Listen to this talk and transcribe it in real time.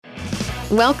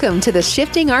Welcome to the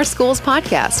Shifting Our Schools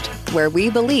podcast, where we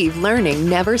believe learning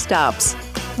never stops.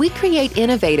 We create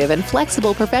innovative and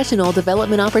flexible professional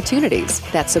development opportunities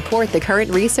that support the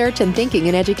current research and thinking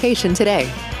in education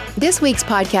today. This week's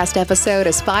podcast episode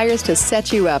aspires to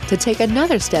set you up to take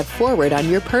another step forward on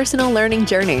your personal learning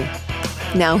journey.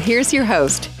 Now here's your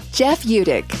host, Jeff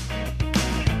Udick.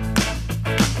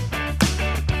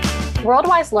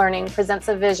 Worldwise Learning presents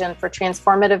a vision for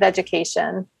transformative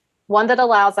education, one that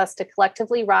allows us to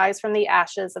collectively rise from the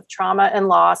ashes of trauma and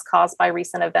loss caused by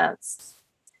recent events.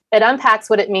 It unpacks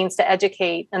what it means to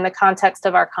educate in the context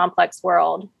of our complex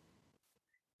world.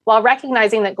 While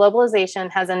recognizing that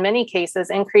globalization has in many cases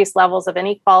increased levels of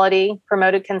inequality,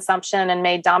 promoted consumption, and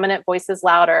made dominant voices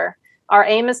louder, our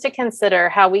aim is to consider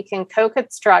how we can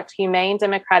co-construct humane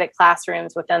democratic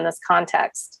classrooms within this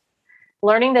context.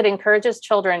 Learning that encourages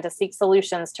children to seek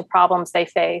solutions to problems they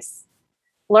face.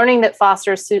 Learning that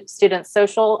fosters students'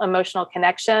 social, emotional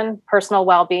connection, personal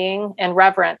well-being, and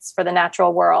reverence for the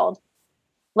natural world.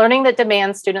 Learning that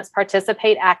demands students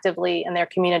participate actively in their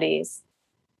communities.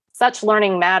 Such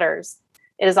learning matters.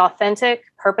 It is authentic,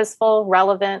 purposeful,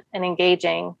 relevant, and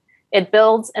engaging. It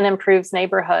builds and improves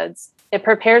neighborhoods. It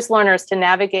prepares learners to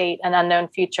navigate an unknown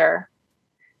future.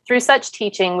 Through such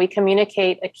teaching, we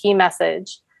communicate a key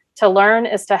message. To learn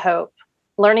is to hope.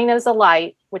 Learning is a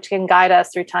light which can guide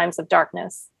us through times of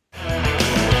darkness.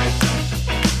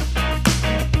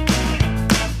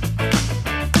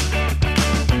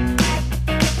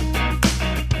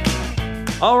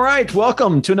 All right.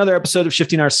 Welcome to another episode of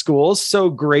Shifting Our Schools. So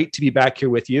great to be back here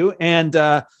with you. And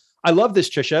I love this,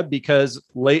 Trisha, because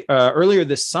earlier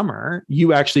this summer,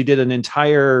 you actually did an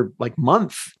entire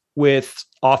month with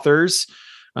authors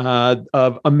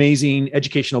of amazing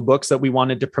educational books that we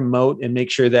wanted to promote and make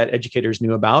sure that educators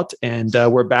knew about. And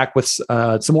we're back with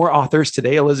some more authors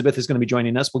today. Elizabeth is going to be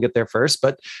joining us. We'll get there first.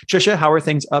 But Trisha, how are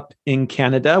things up in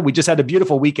Canada? We just had a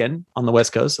beautiful weekend on the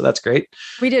West Coast, so that's great.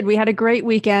 We did. We had a great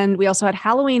weekend. We also had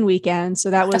Halloween weekend. So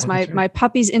that was my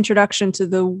puppy's introduction to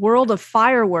the world of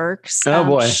fireworks. Oh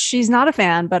boy. She's not a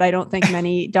fan, but I don't think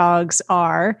many dogs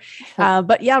are.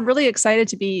 But yeah, really excited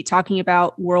to be talking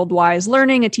about Worldwise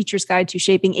Learning, a teacher's guide to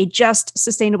shaping a just,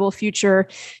 sustainable future.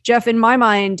 Jeff, in my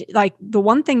mind,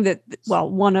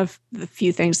 one of the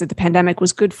few things that the pandemic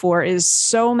was good for is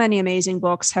so many amazing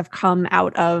books have come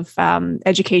out of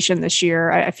education this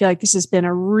year. I feel like this has been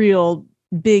a real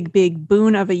big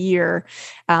boon of a year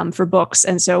for books.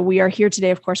 And so we are here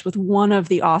today, of course, with one of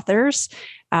the authors.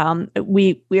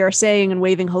 We are saying and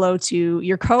waving hello to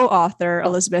your co-author,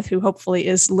 Elizabeth, who hopefully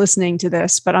is listening to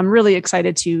this, but I'm really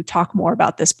excited to talk more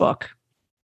about this book.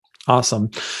 Awesome.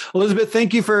 Elizabeth,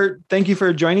 thank you for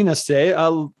joining us today.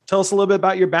 Tell us a little bit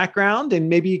about your background and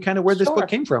maybe kind of where this book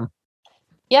came from.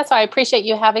 Yes, I appreciate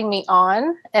you having me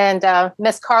on, and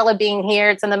Miss Carla being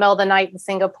here. It's in the middle of the night in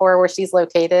Singapore where she's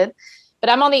located. But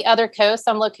I'm on the other coast.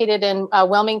 I'm located in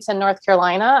Wilmington, North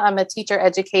Carolina. I'm a teacher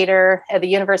educator at the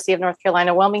University of North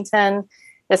Carolina, Wilmington.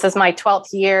 This is my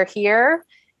 12th year here.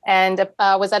 And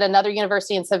was at another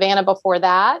university in Savannah before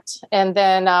that. And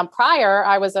then prior,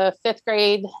 I was a 5th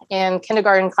grade and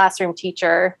kindergarten classroom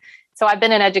teacher. So I've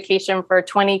been in education for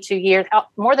 22 years,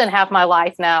 more than half my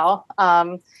life now,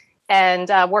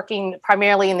 and working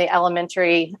primarily in the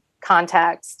elementary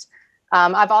context.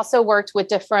 I've also worked with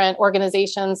different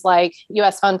organizations like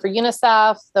U.S. Fund for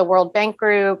UNICEF, the World Bank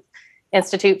Group,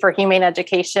 Institute for Humane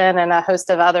Education, and a host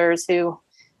of others who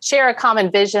share a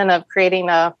common vision of creating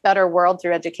a better world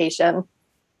through education.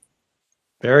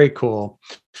 Very cool.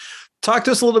 Talk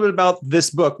to us a little bit about this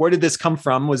book. Where did this come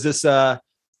from? Was this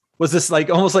almost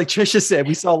like Trisha said,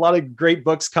 we saw a lot of great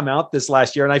books come out this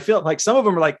last year. And I feel like some of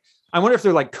them are I wonder if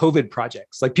they're like COVID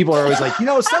projects. Like people are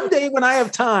always someday when I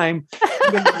have time,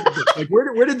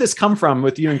 where did this come from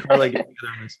with you and Carla getting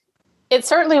together on this? It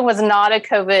certainly was not a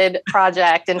COVID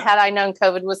project. And had I known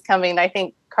COVID was coming, I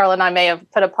think Carla and I may have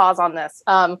put a pause on this.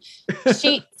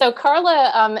 So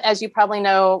Carla, as you probably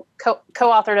know,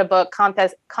 co-authored a book,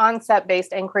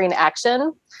 Concept-Based Inquiry and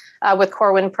Action, with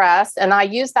Corwin Press. And I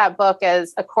used that book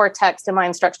as a core text in my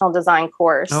instructional design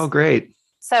course. Oh, great.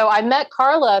 So I met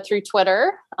Carla through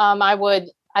Twitter.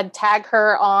 I'd tag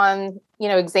her on,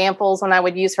 examples when I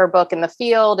would use her book in the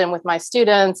field and with my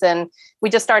students. And we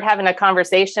just started having a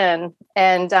conversation.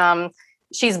 And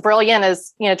she's brilliant,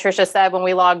 as Trisha said when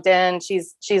we logged in.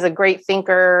 She's a great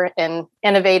thinker and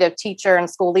innovative teacher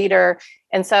and school leader.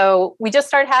 And so we just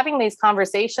started having these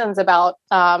conversations about,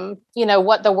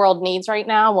 what the world needs right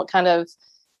now, what kind of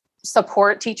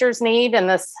support teachers need in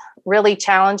this really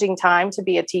challenging time to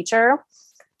be a teacher.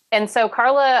 And so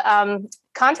Carla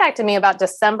contacted me about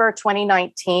December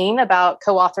 2019 about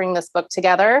co-authoring this book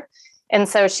together. And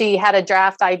so she had a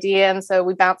draft idea. And so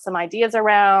we bounced some ideas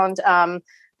around.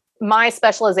 My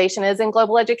specialization is in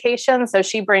global education. So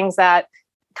she brings that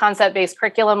concept-based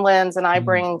curriculum lens, and I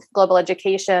bring global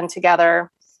education together.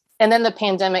 And then the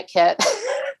pandemic hit.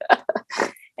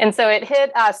 And so it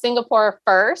hit Singapore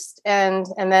first, and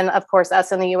then, of course,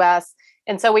 us in the US.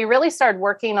 And so we really started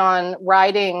working on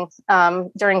writing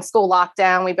during school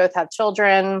lockdown. We both have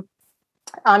children.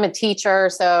 I'm a teacher,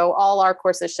 so all our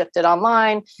courses shifted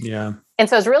online. Yeah. And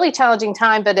so it's a really challenging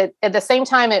time, but at the same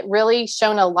time, it really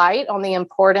shone a light on the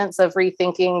importance of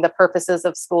rethinking the purposes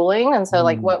of schooling. And so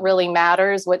like what really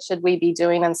matters, what should we be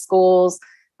doing in schools?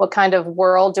 What kind of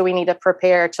world do we need to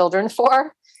prepare children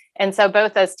for? And so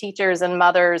both as teachers and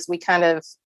mothers,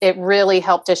 it really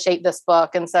helped to shape this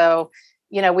book. And so,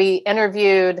 we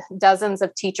interviewed dozens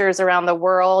of teachers around the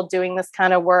world doing this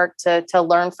kind of work to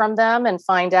learn from them and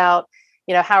find out,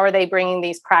 how are they bringing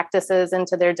these practices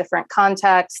into their different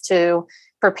contexts to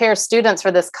prepare students for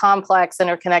this complex,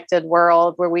 interconnected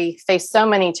world where we face so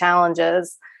many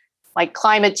challenges like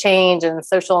climate change and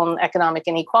social and economic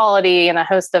inequality and a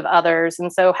host of others.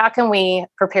 And so how can we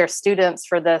prepare students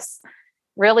for this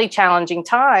really challenging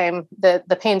time that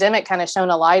the pandemic kind of shone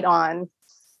a light on?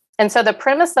 And so the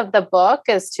premise of the book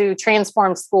is to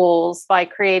transform schools by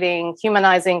creating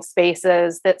humanizing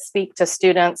spaces that speak to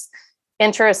students'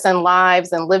 interests and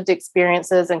lives and lived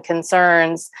experiences and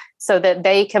concerns so that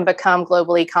they can become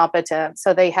globally competent.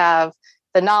 So they have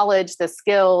the knowledge, the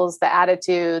skills, the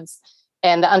attitudes,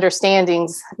 and the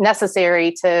understandings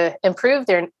necessary to improve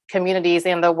their communities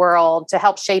and the world, to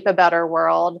help shape a better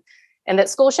world. And that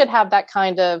schools should have that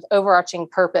kind of overarching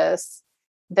purpose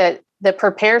that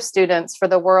prepares students for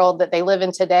the world that they live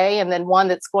in today, and then one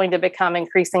that's going to become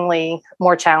increasingly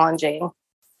more challenging.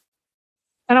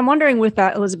 And I'm wondering with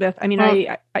that, Elizabeth, I mean,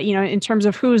 I in terms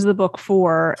of who's the book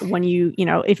for, when if you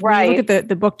look at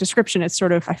the book description, it's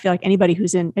sort of, I feel like anybody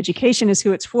who's in education is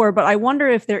who it's for, but I wonder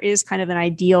if there is kind of an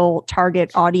ideal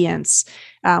target audience.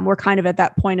 We're kind of at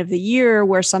that point of the year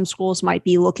where some schools might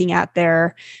be looking at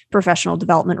their professional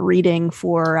development reading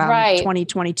for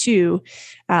 2022.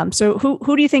 So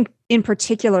who do you think in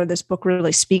particular this book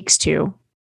really speaks to?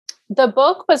 The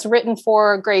book was written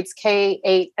for grades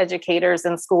K-8 educators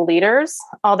and school leaders,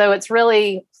 although it's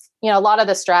really, a lot of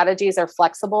the strategies are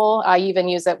flexible. I even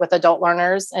use it with adult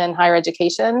learners in higher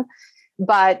education.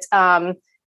 But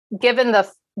given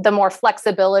the more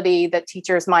flexibility that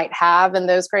teachers might have in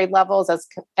those grade levels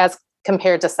as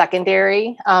compared to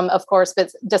secondary, of course,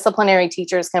 but disciplinary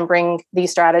teachers can bring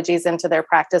these strategies into their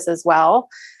practice as well.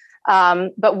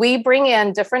 But we bring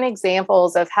in different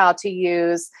examples of how to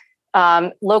use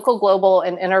local, global,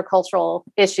 and intercultural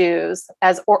issues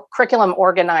as curriculum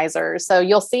organizers. So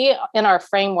you'll see in our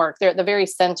framework, they're at the very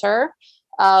center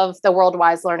of the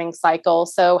Worldwise Learning Cycle.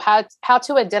 So how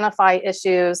to identify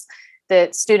issues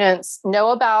that students know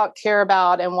about, care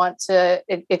about, and want to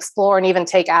explore and even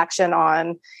take action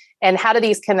on, and how do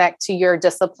these connect to your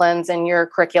disciplines and your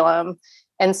curriculum.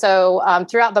 And so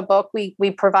throughout the book, we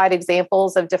provide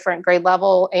examples of different grade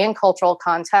level and cultural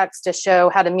contexts to show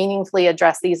how to meaningfully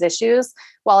address these issues,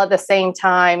 while at the same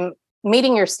time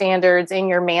meeting your standards and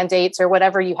your mandates or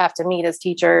whatever you have to meet as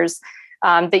teachers,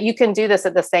 that you can do this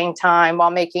at the same time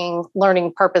while making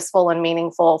learning purposeful and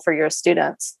meaningful for your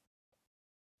students.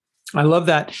 I love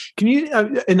that. Can you,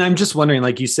 and I'm just wondering,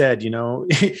 like you said,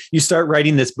 you start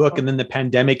writing this book and then the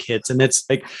pandemic hits, and it's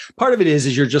like, part of it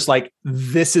is you're just like,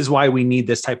 this is why we need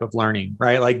this type of learning,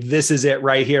 right? Like, this is it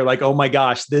right here. Like, oh my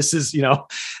gosh, this is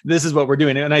what we're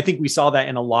doing. And I think we saw that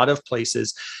in a lot of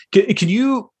places. Can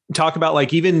you talk about,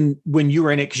 like, even when you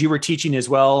were in it, because you were teaching as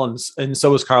well, and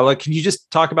so was Carla, can you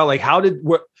just talk about, like, how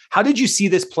did you see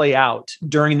this play out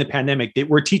during the pandemic?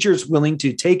 Were teachers willing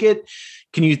to take it?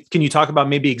 Can you talk about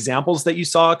maybe examples that you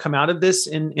saw come out of this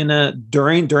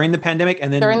during the pandemic,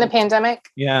 and then during the pandemic?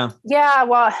 Yeah.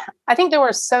 Well, I think there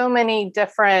were so many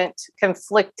different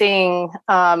conflicting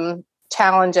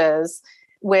challenges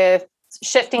with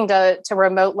shifting to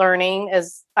remote learning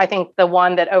is, I think, the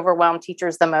one that overwhelmed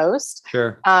teachers the most.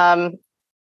 Sure.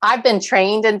 I've been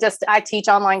trained in I teach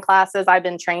online classes. I've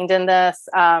been trained in this.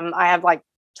 I have like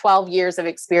 12 years of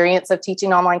experience of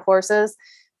teaching online courses.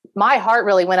 My heart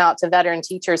really went out to veteran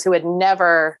teachers who had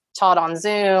never taught on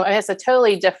Zoom. It's a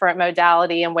totally different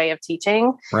modality and way of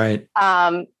teaching. Right.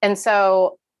 And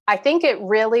so I think it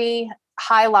really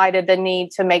highlighted the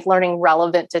need to make learning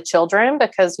relevant to children,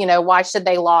 because, why should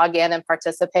they log in and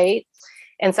participate?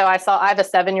 And so I have a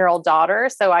 7-year-old daughter,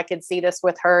 so I could see this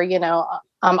with her.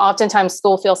 Oftentimes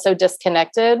school feels so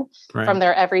disconnected from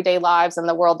their everyday lives and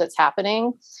the world that's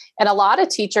happening. And a lot of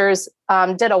teachers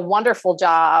did a wonderful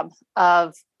job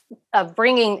of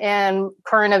bringing in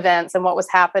current events and what was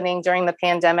happening during the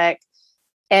pandemic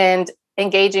and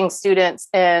engaging students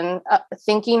in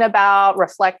thinking about,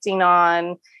 reflecting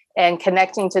on, and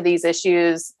connecting to these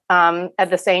issues at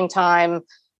the same time,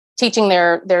 teaching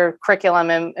their curriculum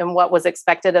and what was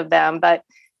expected of them. But,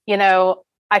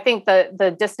 I think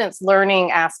the distance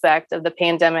learning aspect of the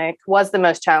pandemic was the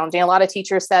most challenging. A lot of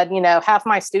teachers said, half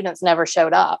my students never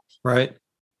showed up. Right.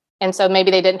 And so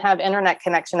maybe they didn't have internet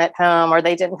connection at home, or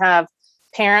they didn't have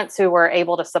parents who were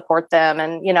able to support them.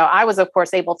 And, I was, of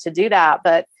course, able to do that.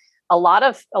 But a lot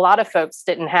of folks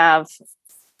didn't have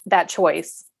that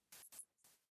choice.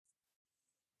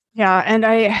 Yeah. And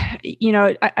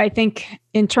I think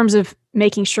in terms of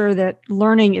making sure that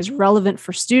learning is relevant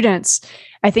for students,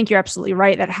 I think you're absolutely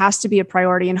right. That has to be a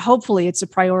priority. And hopefully it's a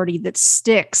priority that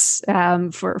sticks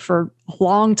for a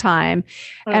long time.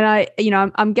 And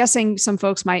I'm guessing some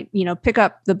folks might, pick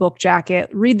up the book jacket,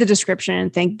 read the description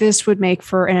and think this would make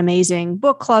for an amazing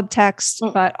book club text.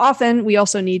 But often we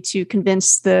also need to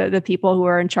convince the people who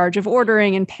are in charge of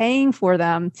ordering and paying for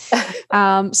them.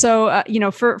 For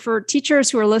teachers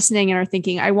who are listening and are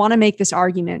thinking, I want to make this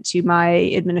argument to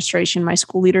my administration, my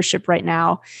school leadership right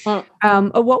now.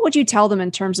 What would you tell them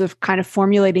in terms of kind of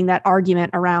formulating that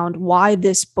argument around why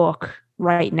this book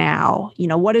right now?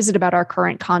 What is it about our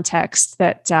current context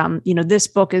that, this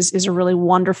book is a really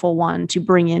wonderful one to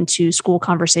bring into school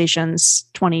conversations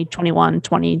 2021,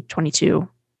 2022?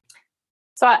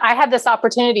 So I had this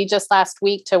opportunity just last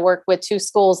week to work with 2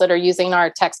 schools that are using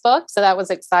our textbook. So that was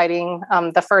exciting.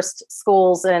 The first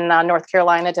schools in North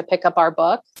Carolina to pick up our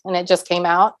book, and it just came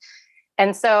out.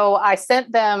 And so I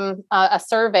sent them a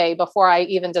survey before I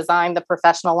even designed the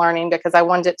professional learning, because I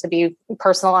wanted it to be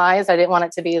personalized. I didn't want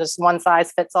it to be just one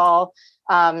size fits all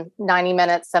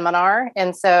 90-minute seminar.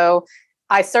 And so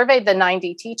I surveyed the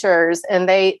 90 teachers, and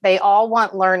they all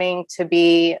want learning to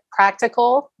be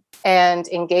practical and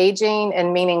engaging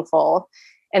and meaningful.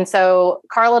 And so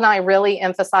Carla and I really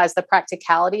emphasize the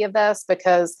practicality of this,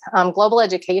 because global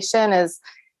education is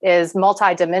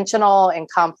multidimensional and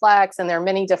complex, and there are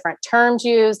many different terms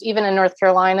used. Even in North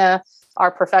Carolina, our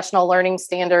professional learning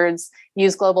standards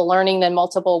use global learning in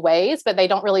multiple ways, but they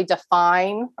don't really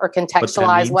define or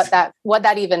contextualize what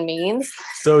that even means.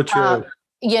 So true.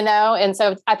 And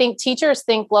so I think teachers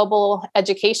think global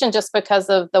education, just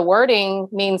because of the wording,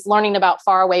 means learning about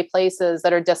faraway places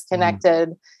that are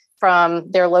disconnected from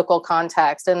their local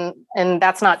context. And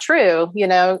that's not true.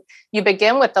 You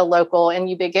begin with the local, and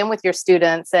you begin with your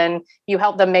students, and you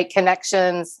help them make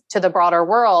connections to the broader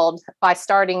world by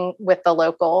starting with the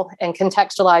local and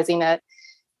contextualizing it.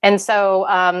 And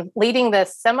so leading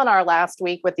this seminar last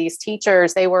week with these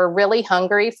teachers, they were really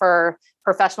hungry for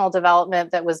professional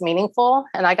development that was meaningful.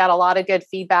 And I got a lot of good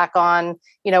feedback on,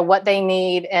 what they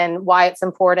need and why it's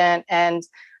important. And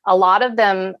a lot of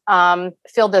them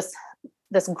feel this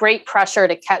great pressure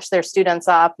to catch their students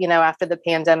up, after the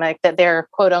pandemic, that they're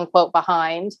quote unquote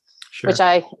behind, which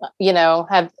I,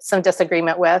 have some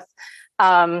disagreement with.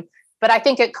 But I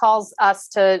think it calls us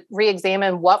to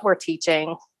re-examine what we're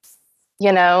teaching,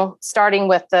 starting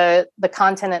with the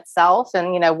content itself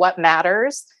and, what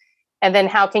matters. And then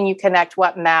how can you connect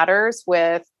what matters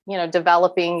with,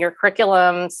 developing your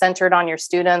curriculum centered on your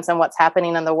students and what's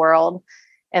happening in the world.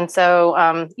 And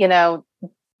so,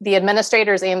 the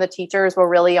administrators and the teachers were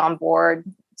really on board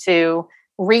to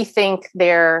rethink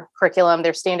their curriculum,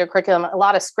 their standard curriculum. A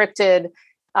lot of scripted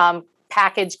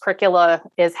package curricula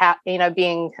is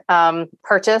being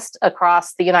purchased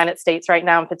across the United States right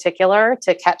now, in particular,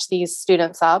 to catch these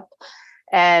students up.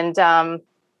 And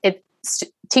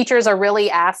teachers are really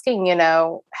asking,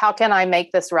 how can I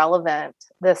make this relevant?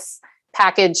 This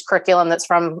package curriculum that's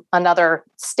from another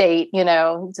state,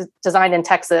 designed in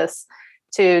Texas,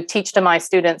 to teach to my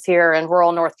students here in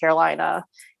rural North Carolina,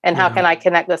 and how can I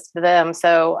connect this to them?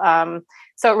 So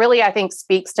it really, I think,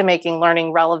 speaks to making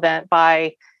learning relevant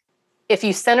by, if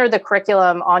you center the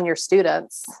curriculum on your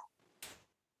students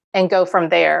and go from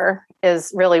there,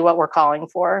 is really what we're calling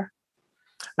for.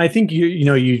 I think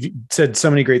you said so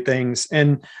many great things.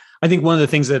 And I think one of the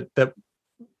things that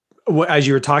as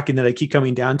you were talking that I keep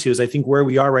coming down to is, I think where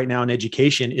we are right now in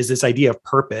education is this idea of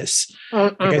purpose.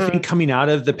 Mm-hmm. Like, I think coming out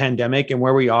of the pandemic and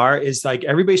where we are is like,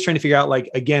 everybody's trying to figure out, like,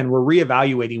 again, we're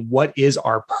reevaluating what is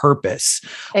our purpose.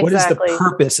 Exactly. What is the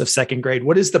purpose of second grade?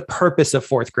 What is the purpose of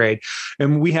fourth grade?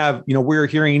 And we have, we're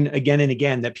hearing again and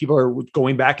again that people are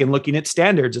going back and looking at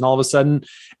standards, and all of a sudden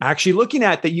actually looking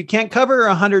at that you can't cover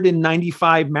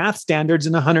 195 math standards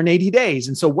in 180 days.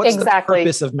 And so what's the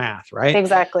purpose of math, right?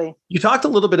 Exactly. You talked a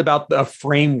little bit about a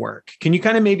framework. Can you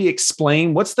kind of maybe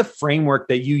explain what's the framework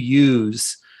that you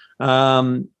use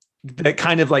that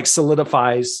kind of like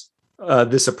solidifies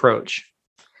this approach?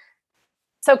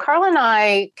 So Carla and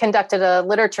I conducted a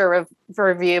literature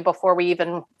review before we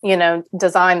even,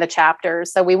 designed the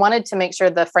chapters. So we wanted to make sure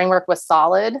the framework was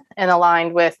solid and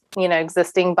aligned with,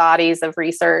 existing bodies of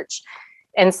research.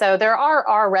 And so there are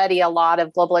already a lot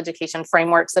of global education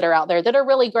frameworks that are out there that are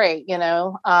really great.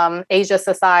 Asia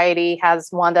Society has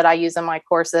one that I use in my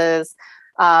courses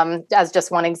as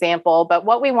just one example. But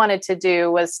what we wanted to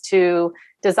do was to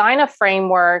design a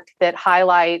framework that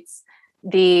highlights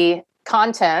the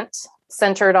content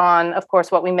centered on, of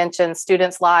course, what we mentioned,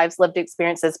 students' lives, lived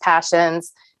experiences,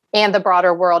 passions, and the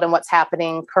broader world and what's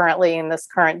happening currently in this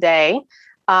current day.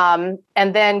 And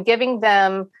then giving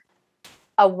them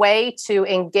a way to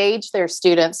engage their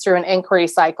students through an inquiry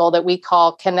cycle that we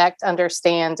call connect,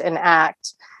 understand, and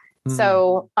act.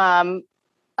 So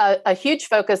a huge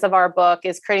focus of our book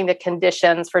is creating the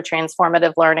conditions for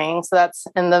transformative learning. So that's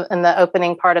in the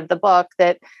opening part of the book,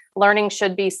 that learning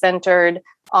should be centered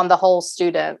on the whole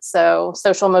student. So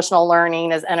social emotional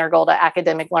learning is integral to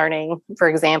academic learning, for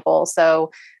example. So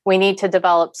we need to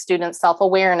develop student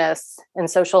self-awareness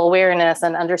and social awareness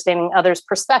and understanding others'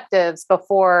 perspectives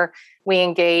before we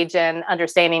engage in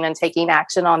understanding and taking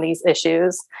action on these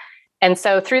issues. And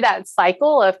so through that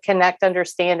cycle of connect,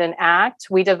 understand, and act,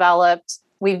 we've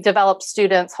developed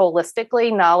students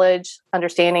holistically, knowledge,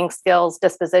 understanding, skills,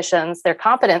 dispositions, their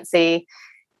competency,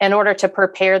 in order to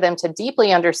prepare them to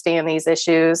deeply understand these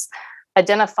issues,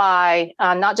 identify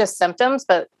not just symptoms,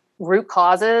 but root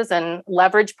causes and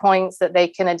leverage points that they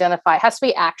can identify. It has to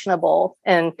be actionable.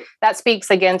 And that speaks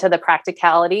again to the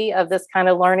practicality of this kind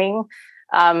of learning.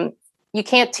 You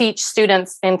can't teach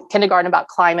students in kindergarten about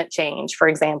climate change, for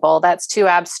example. That's too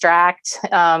abstract,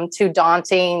 too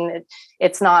daunting.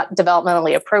 It's not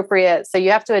developmentally appropriate. So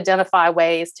you have to identify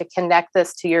ways to connect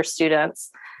this to your students.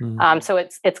 So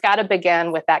it's got to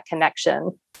begin with that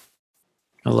connection.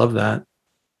 I love that.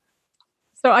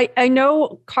 So I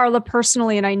know Carla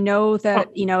personally, and I know that,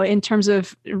 in terms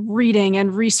of reading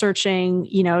and researching,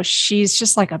 she's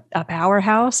just like a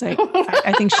powerhouse.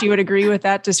 I think she would agree with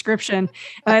that description.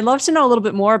 And I'd love to know a little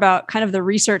bit more about kind of the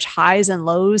research highs and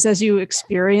lows as you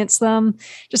experience them.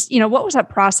 Just, what was that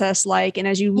process like? And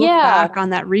as you look back on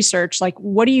that research, like,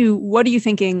 what are you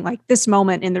thinking, like, this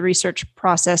moment in the research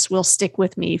process will stick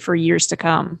with me for years to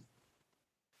come?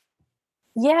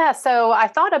 Yeah, so I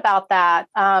thought about that.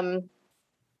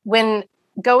 When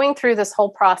going through this whole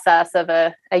process of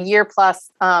a year plus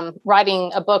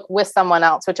writing a book with someone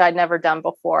else, which I'd never done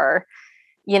before,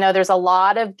 there's a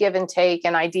lot of give and take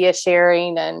and idea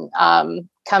sharing and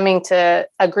coming to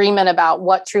agreement about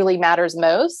what truly matters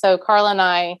most. So Carla and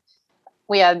I,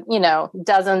 we had,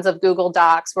 dozens of Google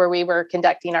Docs where we were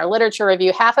conducting our literature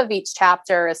review. Half of each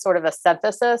chapter is sort of a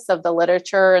synthesis of the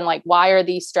literature and like, why are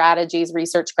these strategies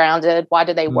research grounded? Why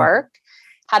do they work?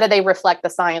 How do they reflect the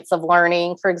science of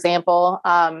learning, for example?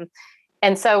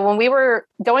 And so when we were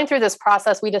going through this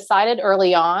process, we decided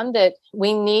early on that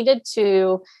we needed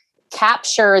to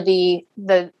capture the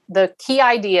key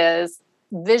ideas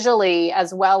visually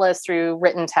as well as through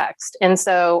written text. And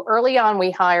so early on,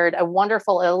 we hired a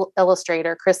wonderful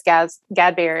illustrator, Chris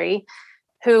Gadberry,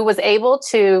 who was able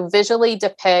to visually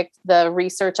depict the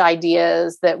research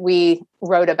ideas that we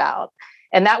wrote about.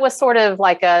 And that was sort of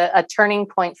like a turning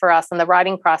point for us in the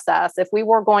writing process. If we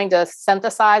were going to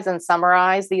synthesize and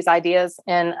summarize these ideas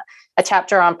in a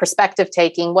chapter on perspective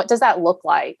taking, what does that look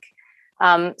like?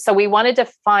 So we wanted to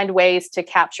find ways to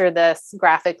capture this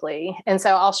graphically. And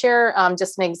so I'll share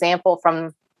just an example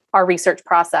from our research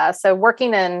process. So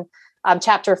working in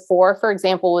chapter 4, for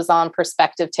example, was on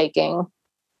perspective taking.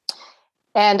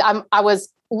 And I was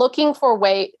looking for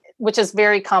which is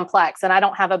very complex. And I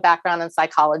don't have a background in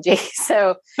psychology.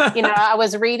 So, I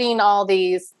was reading all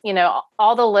these,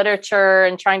 all the literature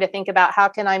and trying to think about how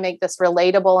can I make this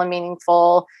relatable and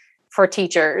meaningful for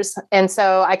teachers. And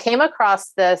so I came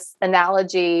across this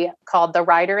analogy called the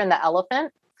rider and the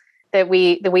elephant that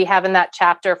we have in that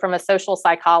chapter from a social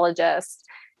psychologist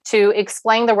to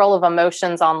explain the role of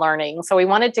emotions on learning. So we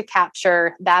wanted to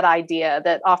capture that idea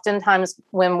that oftentimes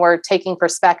when we're taking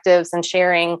perspectives and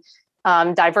sharing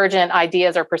divergent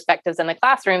ideas or perspectives in the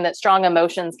classroom, that strong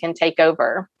emotions can take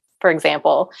over, for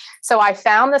example. So I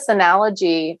found this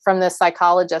analogy from this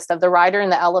psychologist of the rider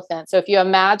and the elephant. So if you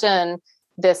imagine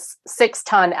this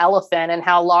 6-ton elephant and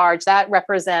how large that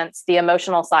represents the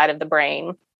emotional side of the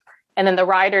brain. And then the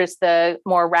rider's the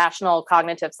more rational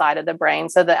cognitive side of the brain.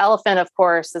 So the elephant, of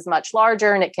course, is much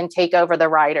larger and it can take over the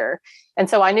rider. And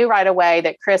so I knew right away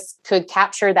that Chris could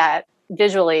capture that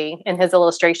visually in his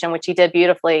illustration, which he did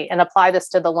beautifully, and apply this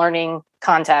to the learning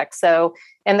context. So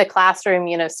in the classroom,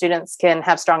 students can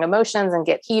have strong emotions and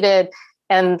get heated,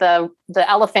 and the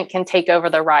elephant can take over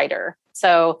the rider.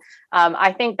 So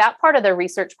I think that part of the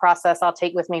research process I'll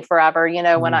take with me forever.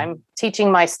 When I'm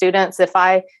teaching my students, if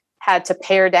I had to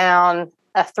pare down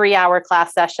a 3-hour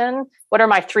class session, what are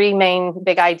my 3 main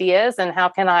big ideas, and how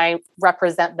can I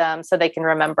represent them so they can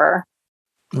remember?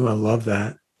 Oh, I love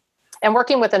that. And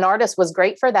working with an artist was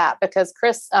great for that, because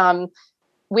Chris,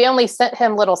 we only sent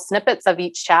him little snippets of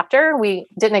each chapter. We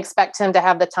didn't expect him to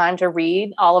have the time to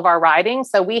read all of our writing.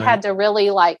 So we had to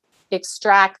really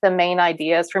extract the main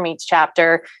ideas from each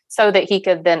chapter so that he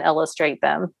could then illustrate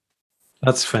them.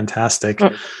 That's fantastic.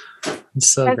 It's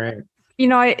so great.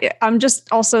 I'm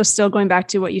just also still going back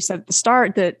to what you said at the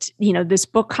start, that, this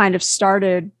book kind of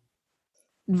started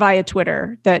via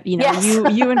Twitter, that, Yes.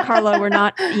 you and Carla were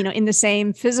not, in the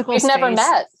same physical space. Never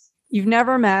met. You've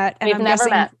never met. And We've I'm never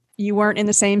guessing met. You weren't in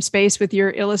the same space with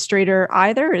your illustrator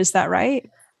either. Is that right?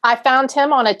 I found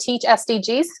him on a Teach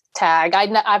SDGs tag.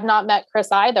 I've not met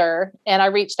Chris either. And I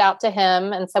reached out to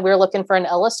him and said we were looking for an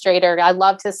illustrator. I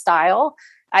loved his style.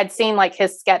 I'd seen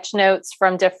his sketch notes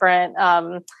from different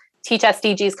Teach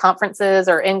SDGs conferences,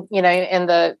 or in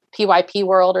the PYP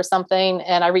world or something.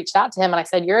 And I reached out to him and I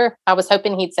said, I was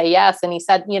hoping he'd say yes. And he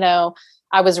said,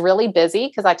 I was really busy,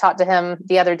 because I talked to him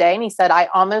the other day, and he said, I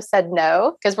almost said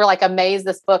no, because we're amazed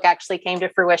this book actually came to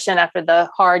fruition after the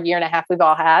hard 1.5 years we've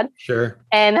all had. Sure.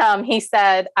 And he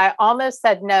said, I almost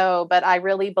said no, but I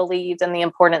really believed in the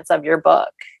importance of your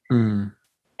book. And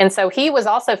so he was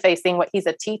also facing he's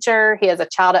a teacher. He has a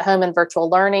child at home in virtual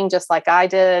learning, just like I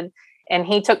did. And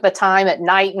he took the time at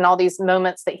night and all these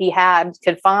moments that he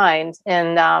could find,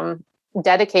 and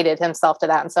dedicated himself to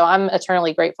that. And so I'm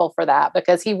eternally grateful for that,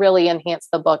 because he really enhanced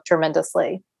the book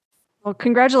tremendously. Well,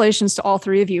 congratulations to all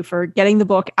 3 of you for getting the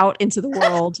book out into the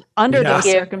world under those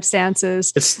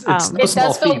circumstances. It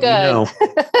does feel good.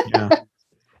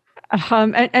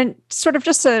 And sort of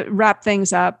just to wrap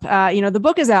things up, the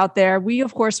book is out there. We,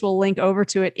 of course, will link over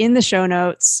to it in the show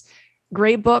notes.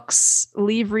 Great books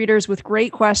leave readers with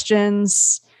great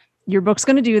questions. Your book's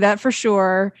going to do that for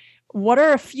sure. What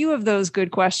are a few of those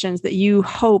good questions that you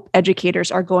hope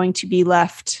educators are going to be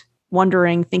left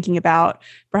wondering, thinking about?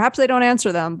 Perhaps they don't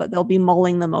answer them, but they'll be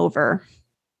mulling them over.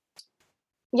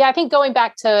 Yeah, I think going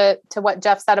back to what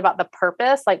Jeff said about the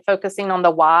purpose, focusing on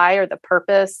the why or the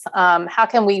purpose, how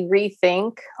can we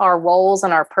rethink our roles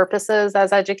and our purposes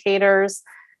as educators,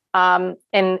 and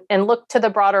look to the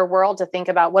broader world to think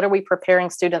about what are we preparing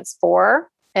students for?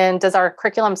 And does our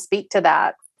curriculum speak to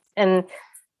that? And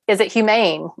is it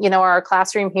humane? Are our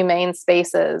classroom humane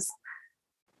spaces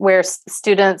where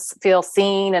students feel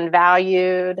seen and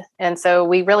valued? And so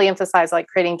we really emphasize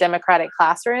creating democratic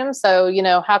classrooms. So,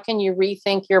 how can you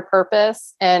rethink your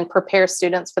purpose and prepare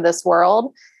students for this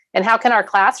world? And how can our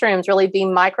classrooms really be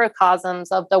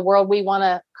microcosms of the world we want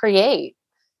to create?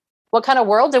 What kind of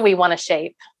world do we want to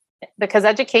shape? Because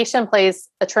education plays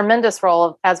a tremendous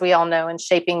role, as we all know, in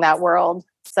shaping that world.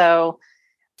 So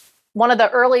one of the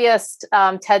earliest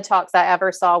TED Talks I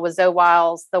ever saw was Zoe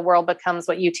Wiles' The World Becomes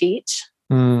What You Teach,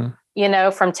 from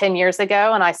 10 years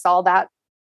ago. And I saw that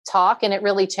talk and it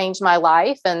really changed my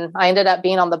life. And I ended up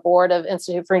being on the board of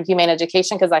Institute for Humane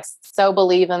Education because I so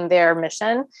believe in their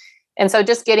mission. And so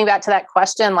just getting back to that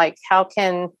question, how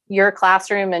can your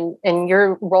classroom and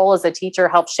your role as a teacher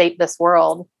help shape this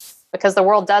world? Because the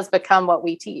world does become what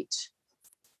we teach.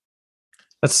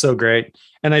 That's so great.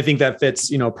 And I think that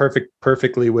fits,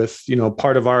 perfectly with,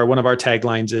 part of one of our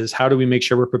taglines is how do we make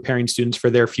sure we're preparing students for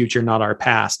their future, not our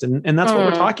past? And that's what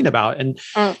we're talking about. And,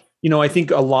 I think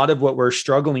a lot of what we're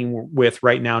struggling with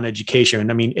right now in education,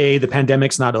 the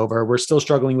pandemic's not over. We're still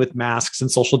struggling with masks and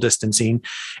social distancing.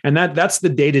 And that's the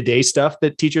day-to-day stuff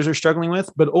that teachers are struggling with.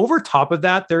 But over top of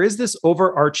that, there is this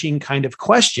overarching kind of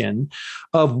question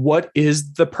of what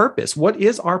is the purpose? What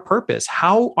is our purpose?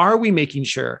 How are we making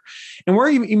sure? And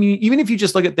even if you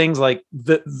just look at things like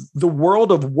the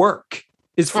world of work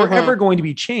is forever going to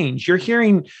be changed. You're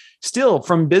hearing still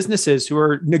from businesses who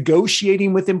are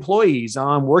negotiating with employees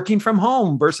on working from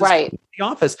home versus the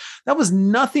office. That was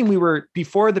nothing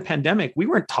before the pandemic. We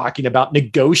weren't talking about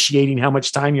negotiating how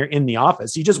much time you're in the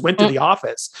office. You just went to the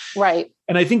office. Right.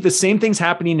 And I think the same thing's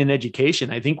happening in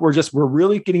education. I think we're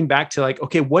really getting back to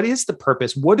okay, what is the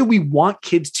purpose? What do we want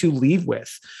kids to leave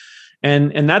with?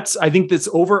 And that's, I think, this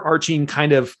overarching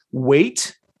kind of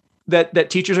weight that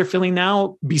teachers are feeling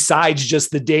now, besides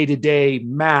just the day-to-day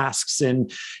masks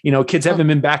and, kids haven't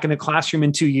been back in the classroom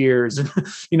in 2 years. And,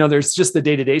 there's just the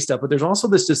day-to-day stuff, but there's also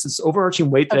this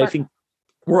overarching weight that I think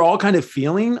we're all kind of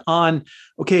feeling on,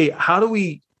 okay, how do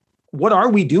we what are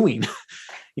we doing?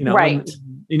 Right. And,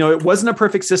 it wasn't a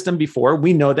perfect system before.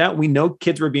 We know that. We know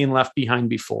kids were being left behind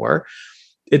before.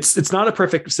 It's not a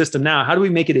perfect system now. How do we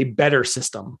make it a better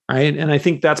system? Right. And I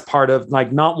think that's part of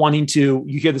like not wanting to,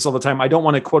 you hear this all the time. I don't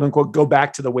want to quote unquote, go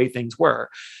back to the way things were,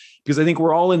 because I think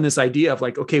we're all in this idea of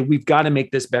like, okay, we've got to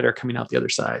make this better coming out the other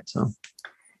side. So.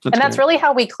 That's really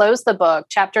how we close the book.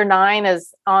 Chapter 9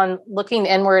 is on looking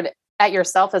inward at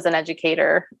yourself as an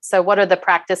educator. So what are the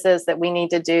practices that we need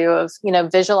to do of,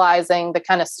 visualizing the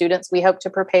kind of students we hope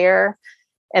to prepare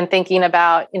and thinking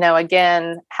about,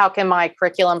 again, how can my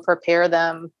curriculum prepare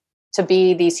them to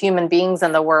be these human beings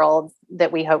in the world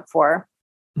that we hope for?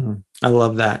 I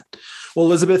love that. Well,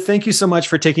 Elizabeth, thank you so much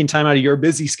for taking time out of your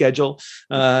busy schedule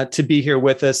to be here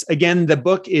with us. Again, the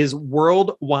book is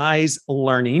WorldWise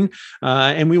Learning,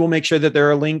 and we will make sure that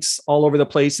there are links all over the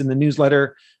place in the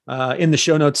newsletter, in the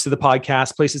show notes to the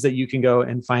podcast, places that you can go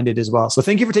and find it as well. So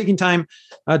thank you for taking time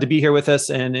to be here with us,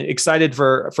 and excited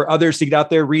for others to get out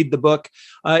there, read the book.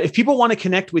 If people want to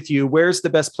connect with you, where's the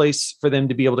best place for them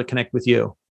to be able to connect with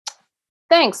you?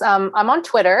 Thanks. I'm on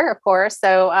Twitter, of course.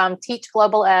 So Teach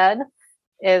Global Ed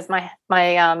is my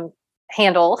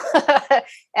handle.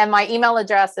 And my email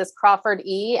address is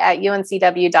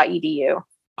crawforde@uncw.edu.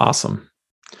 Awesome.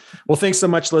 Well, thanks so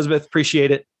much, Elizabeth.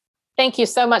 Appreciate it. Thank you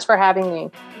so much for having me.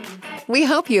 We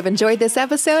hope you've enjoyed this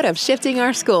episode of Shifting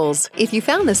Our Schools. If you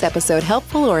found this episode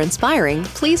helpful or inspiring,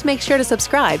 please make sure to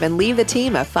subscribe and leave the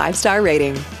team a 5-star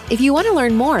rating. If you want to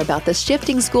learn more about the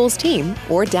Shifting Schools team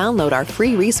or download our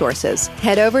free resources,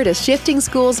 head over to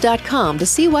shiftingschools.com to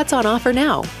see what's on offer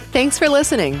now. Thanks for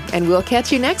listening, and we'll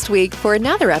catch you next week for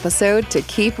another episode to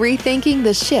keep rethinking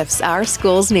the shifts our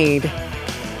schools need.